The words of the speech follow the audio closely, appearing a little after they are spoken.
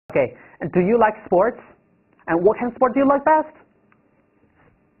Okay, and do you like sports? And what kind of sport do you like best?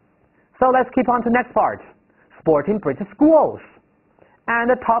 So let's keep on to the next part. Sport in British schools. And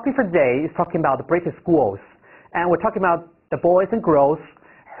the topic for today is talking about the British schools. And we're talking about the boys and girls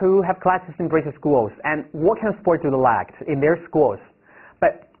who have classes in British schools and what kind of sport do they like in their schools.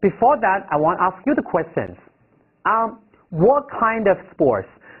 But before that, I want to ask you the questions. What kind of sports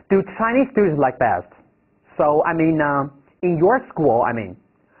do Chinese students like best? So, in your school,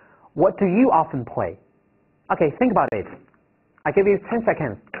 what do you often play? Okay, think about it. I give you 10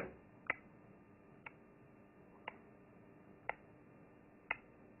 seconds.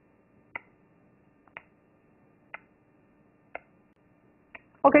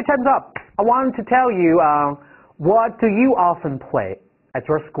 Okay, time's up. I want to tell you, what do you often play at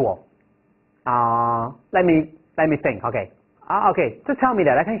your school? Let me think. Okay. Okay, just tell me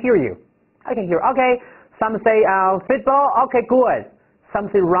that. I can hear you. Okay, some say football. Okay, good. Some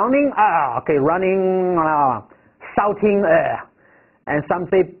say running. Okay, running. Shouting. And some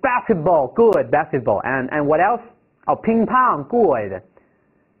say basketball. Good, basketball. And what else? Oh, ping pong. Good.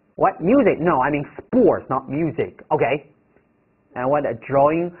 What? Music? No, I mean sports, not music. Okay. And what?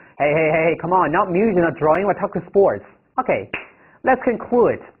 Drawing? Hey, come on, not music, not drawing, we're talking sports. Okay, let's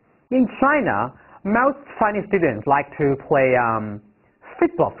conclude. In China, most Chinese students like to play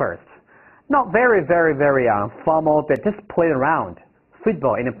football first. Not very formal, but just play around.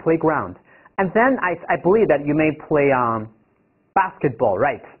 Football in a playground. And then I believe that you may play basketball,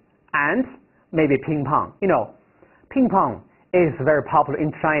 right? And maybe ping pong. You know, ping pong is very popular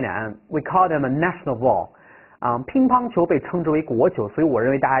in China, and we call them a national ball. 乒乓球被称之为国球，所以我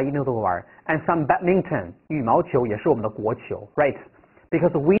认为大家一定都会玩。And some badminton， 羽毛球也是我们的国球 ，right?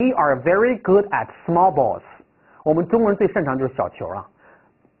 Because we are very good at small balls。我们中国人最擅长就是小球了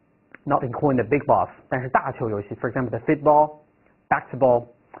 ，not including the big balls。但是大球游戏 ，for example the football, basketball,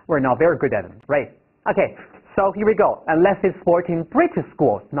 we're not very good at them, right? Okay, so here we go. And let's say sport in British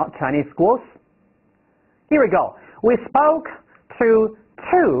schools, not Chinese schools. Here we go. We spoke to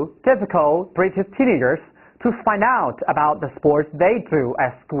 2 difficult British teenagers to find out about the sports they do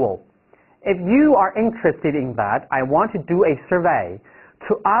at school. If you are interested in that, I want to do a survey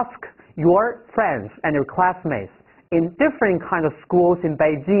to ask your friends and your classmates in different kinds of schools in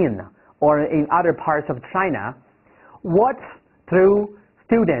Beijing or in other parts of China, what do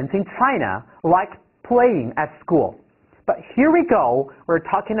students in China like playing at school? But here we go, we're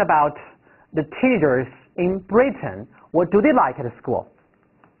talking about the teenagers in Britain. What do they like at school?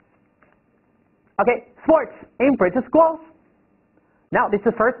 Okay, sports in British schools. Now, this is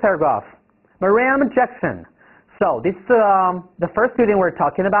the first paragraph. Mariam Jackson. So, this is the first student we're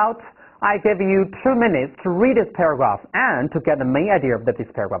talking about. I give you 2 minutes to read this paragraph and to get the main idea of this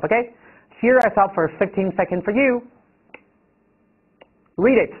paragraph, okay? Here I stop for 15 seconds for you.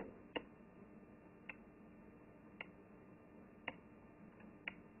 Read it.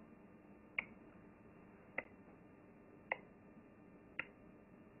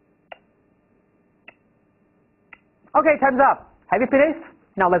 Okay, time's up. Have you finished?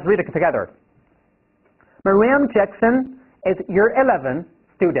 Now let's read it together. Mariam Jackson is year 11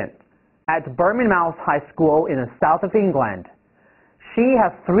 student at Bournemouth High School in the south of England. She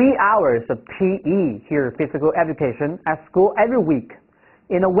has 3 hours of PE, here physical education, at school every week.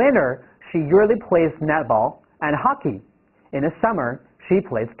 In the winter, she usually plays netball and hockey. In the summer, she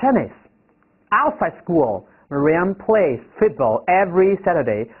plays tennis. Outside school, Mariam plays football every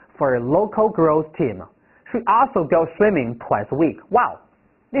Saturday for a local girls team. She also goes swimming twice a week. Wow,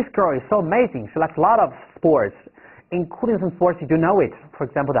 this girl is so amazing. She likes a lot of sports, including some sports you do know it. For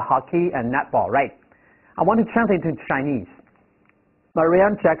example, the hockey and netball, right? I want to translate it into Chinese.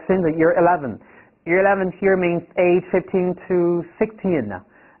 Mariam Jackson, the year 11. Year 11 here means age 15 to 16.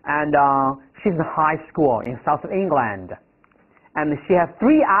 And she's in high school in south of England. And she has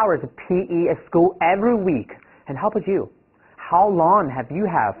 3 hours of PE at school every week. And how about you? How long have you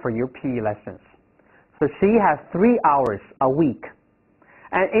had for your PE lessons? So she has 3 hours a week.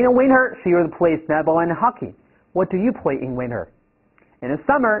 And in the winter, she usually plays netball and hockey. What do you play in winter? In the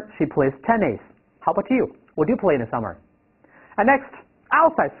summer, she plays tennis. How about you? What do you play in the summer? And next,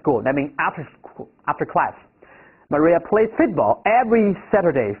 outside school, that means after school, after class. Maria plays football every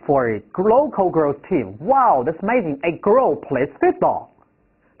Saturday for a local girls team. Wow, that's amazing. A girl plays football.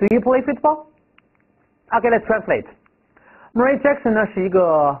 Do you play football? Okay, let's translate. Maria Jackson 呢是一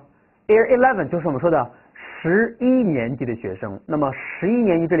个 Year 11就是我们说的11年级的学生。那么11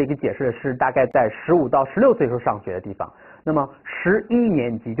年级这里给解释的是大概在15到16岁时候上学的地方。那么11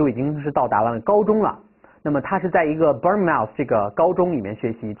年级就已经是到达了高中了。那么他是在一个 Bournemouth 这个高中里面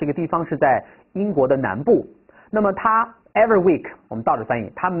学习，这个地方是在英国的南部。那么他 every week 我们倒着翻译，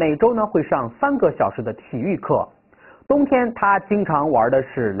他每周呢会上3个小时的体育课。冬天他经常玩的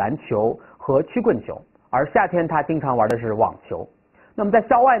是篮球和曲棍球，而夏天他经常玩的是网球。那么在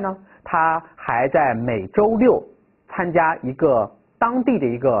校外呢，他还在每周6参加一个当地的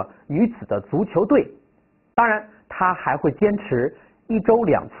一个女子的足球队。当然，他还会坚持1周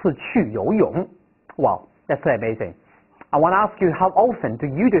2次去游泳。Wow, that's so amazing. I want to ask you, how often do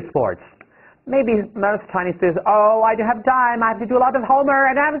you do sports? Maybe most Chinese students, oh, I don't have time, I have to do a lot of homework,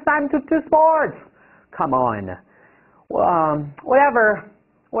 I don't have time to do sports. Come on. Whatever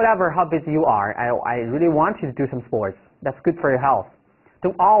how busy you are, I really want you to do some sports. That's good for your health.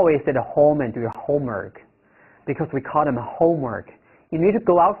 Don't always sit at home and do your homework, because we call them homework. You need to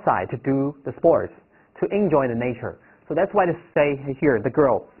go outside to do the sports, to enjoy the nature. So that's why they say here, the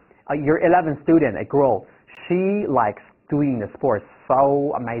girl, your 11th student, a girl, she likes doing the sports.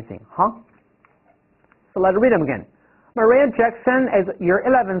 So amazing, huh? So let's read them again. Maria Jackson is your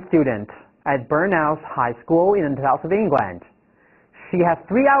 11th student at Burnhouse High School in the south of England. She has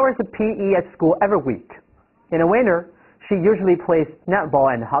 3 hours of PE at school every week. In the winter, she usually plays netball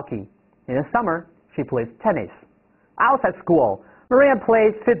and hockey. In the summer, she plays tennis. Outside school, Maria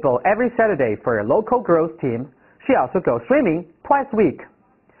plays football every Saturday for a local girls team. She also goes swimming twice a week.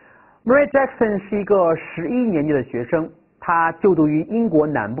 Maria Jackson 是一个11年级的学生，她就读于英国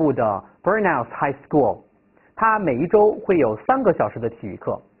南部的 Burnhouse High School。她每一周会有3个小时的体育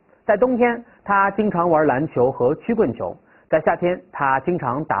课。在冬天，她经常玩篮球和曲棍球；在夏天，她经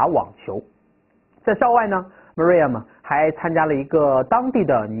常打网球。在校外呢 ，Maria 还参加了一个当地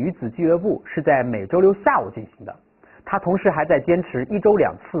的女子俱乐部，是在每周6下午进行的。她同时还在坚持1周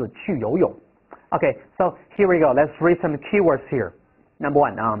2次去游泳。Okay, so here we go. Let's read some keywords here. Number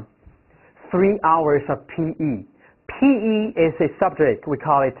 1, 3 hours of PE. PE is a subject. We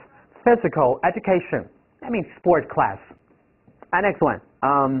call it physical education. That means sport class. And next one,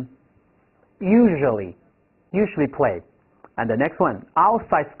 usually play. And the next one,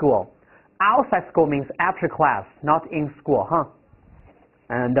 outside school. Outside school means after class, not in school, huh?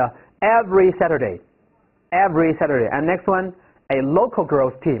 And every Saturday. And next one, a local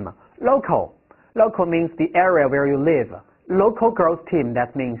girls team. Local means the area where you live. Local girls team,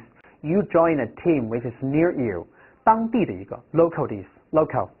 that means you join a team which is near you. 当地的一个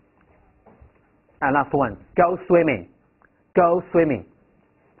local. And last one, go swimming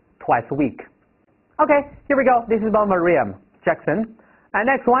twice a week. Okay, here we go. This is about Maria Jackson. And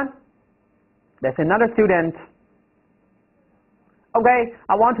next one, there's another student. Okay,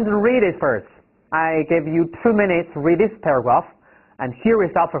 I want you to read it first. I gave you 2 minutes to read this paragraph, and here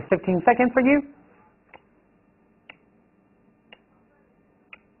is out for 15 seconds for you.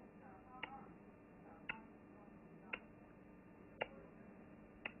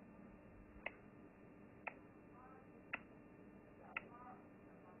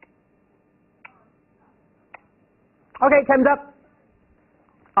 Okay, time's up.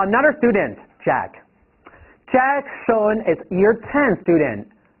 Another student, Jack. Jack Sean is year 10 student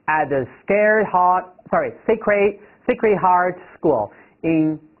at the Sacred Heart School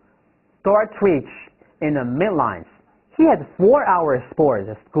in Dortwich in the Midlands. He has 4 hours sports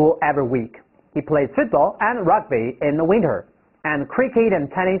at school every week. He plays football and rugby in the winter, and cricket and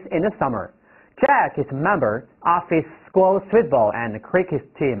tennis in the summer. Jack is a member of his school's football and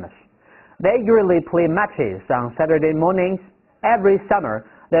cricket teams. They usually play matches on Saturday mornings. Every summer,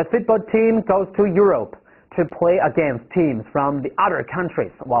 the football team goes to Europe to play against teams from the other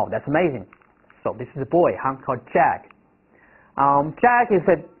countries. Wow, that's amazing. So this is a boy, called Jack. Jack is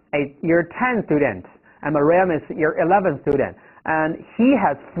a year 10 student, and Mariam is year 11 student, and he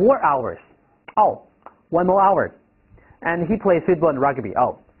has 4 hours. Oh, 1 more hour. And he plays football and rugby.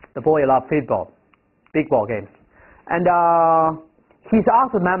 Oh, the boy loves football, big ball games. And he's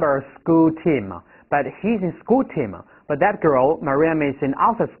also a member of school team, but he's in school team. But that girl, Mariam, is in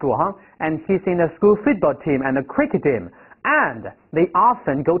outside school, and he's in the school football team and the cricket team. And they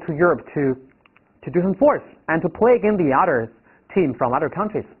often go to Europe to do some sports and to play against the other team from other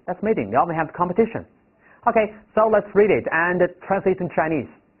countries. That's amazing. They often have competition. Okay, so let's read it and translate in Chinese.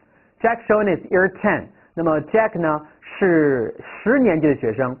 Jack Sean is year 10. 那么 Jack 呢是10年级的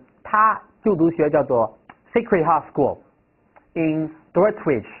学生，他就读学叫做 Sacred Heart School in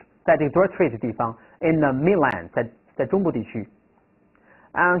Dortwich， 在这个 Dortwich 地方 in the Midlands， 在中部地区。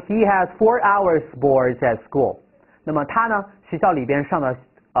And he has 4 hours sports at school。那么他呢学校里边上的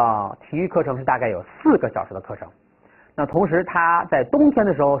体育课程是大概有4个小时的课程。那同时他在冬天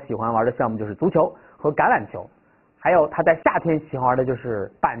的时候喜欢玩的项目就是足球和橄榄球，还有他在夏天喜欢玩的就是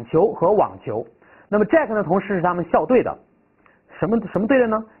板球和网球。那么 Jack 呢同时是他们校队的什么队的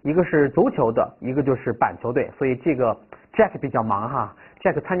呢？一个是足球的，一个就是板球队。所以这个 Jack 比较忙哈。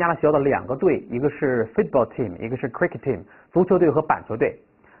Jack 参加了学校的2个队，一个是 football team， 一个是 cricket team， 足球队和板球队。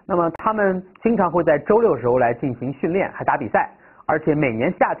那么他们经常会在周六时候来进行训练，还打比赛。而且每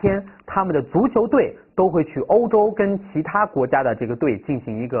年夏天，他们的足球队都会去欧洲跟其他国家的这个队进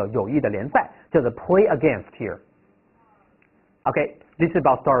行一个友谊的联赛，叫做 play against here. Okay, this is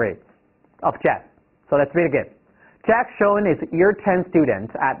about story of Jack. So let's read again. Jack Schoen is a year 10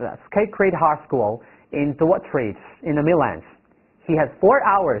 student at the Skycrate High School in Dordrecht in the Midlands. He has 4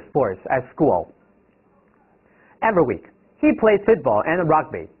 hours sports at school. Every week, he plays football and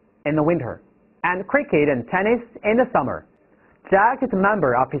rugby in the winter, and cricket and tennis in the summer. Jack is a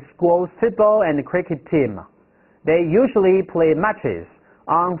member of his school's football and cricket team. They usually play matches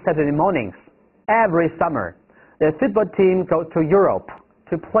on Saturday mornings. Every summer, the football team goes to Europe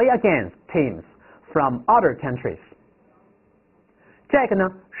to play against teams from other countries. Jack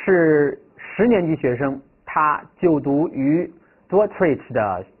呢是10年级学生，他就读于 Dordrecht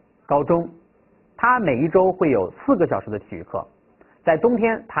的高中。他每一周会有4个小时的体育课。在冬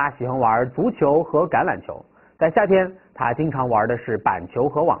天，他喜欢玩足球和橄榄球。在夏天，他经常玩的是板球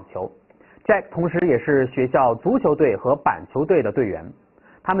和网球。Jack 同时也是学校足球队和板球队的队员。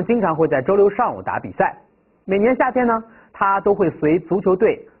他们经常会在周六上午打比赛。每年夏天呢，他都会随足球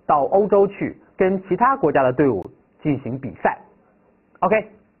队到欧洲去，跟其他国家的队伍进行比赛。Okay,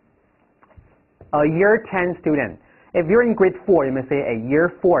 a year 10 student. If you're in grade 4, you may say a year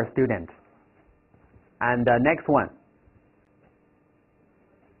 4 student. And the next one,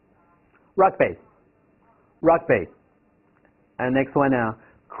 rugby. And next one,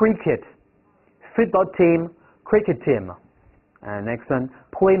 cricket. Football team, cricket team. And next one,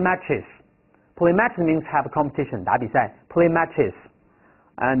 play matches. Play matches means have a competition, 打比赛 play matches.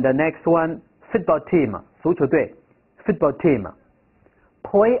 And the next one, football team, 足球队 football team.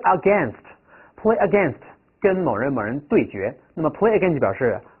 Play against 跟某人对决。那么 play against 表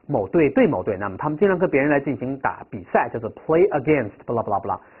示某队对某队，那么他们经常跟别人来进行打比赛，叫做 play against blah blah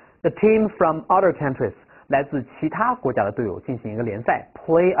blah. The team from other countries, 来自其他国家的队伍进行一个联赛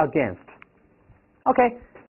play against. Okay.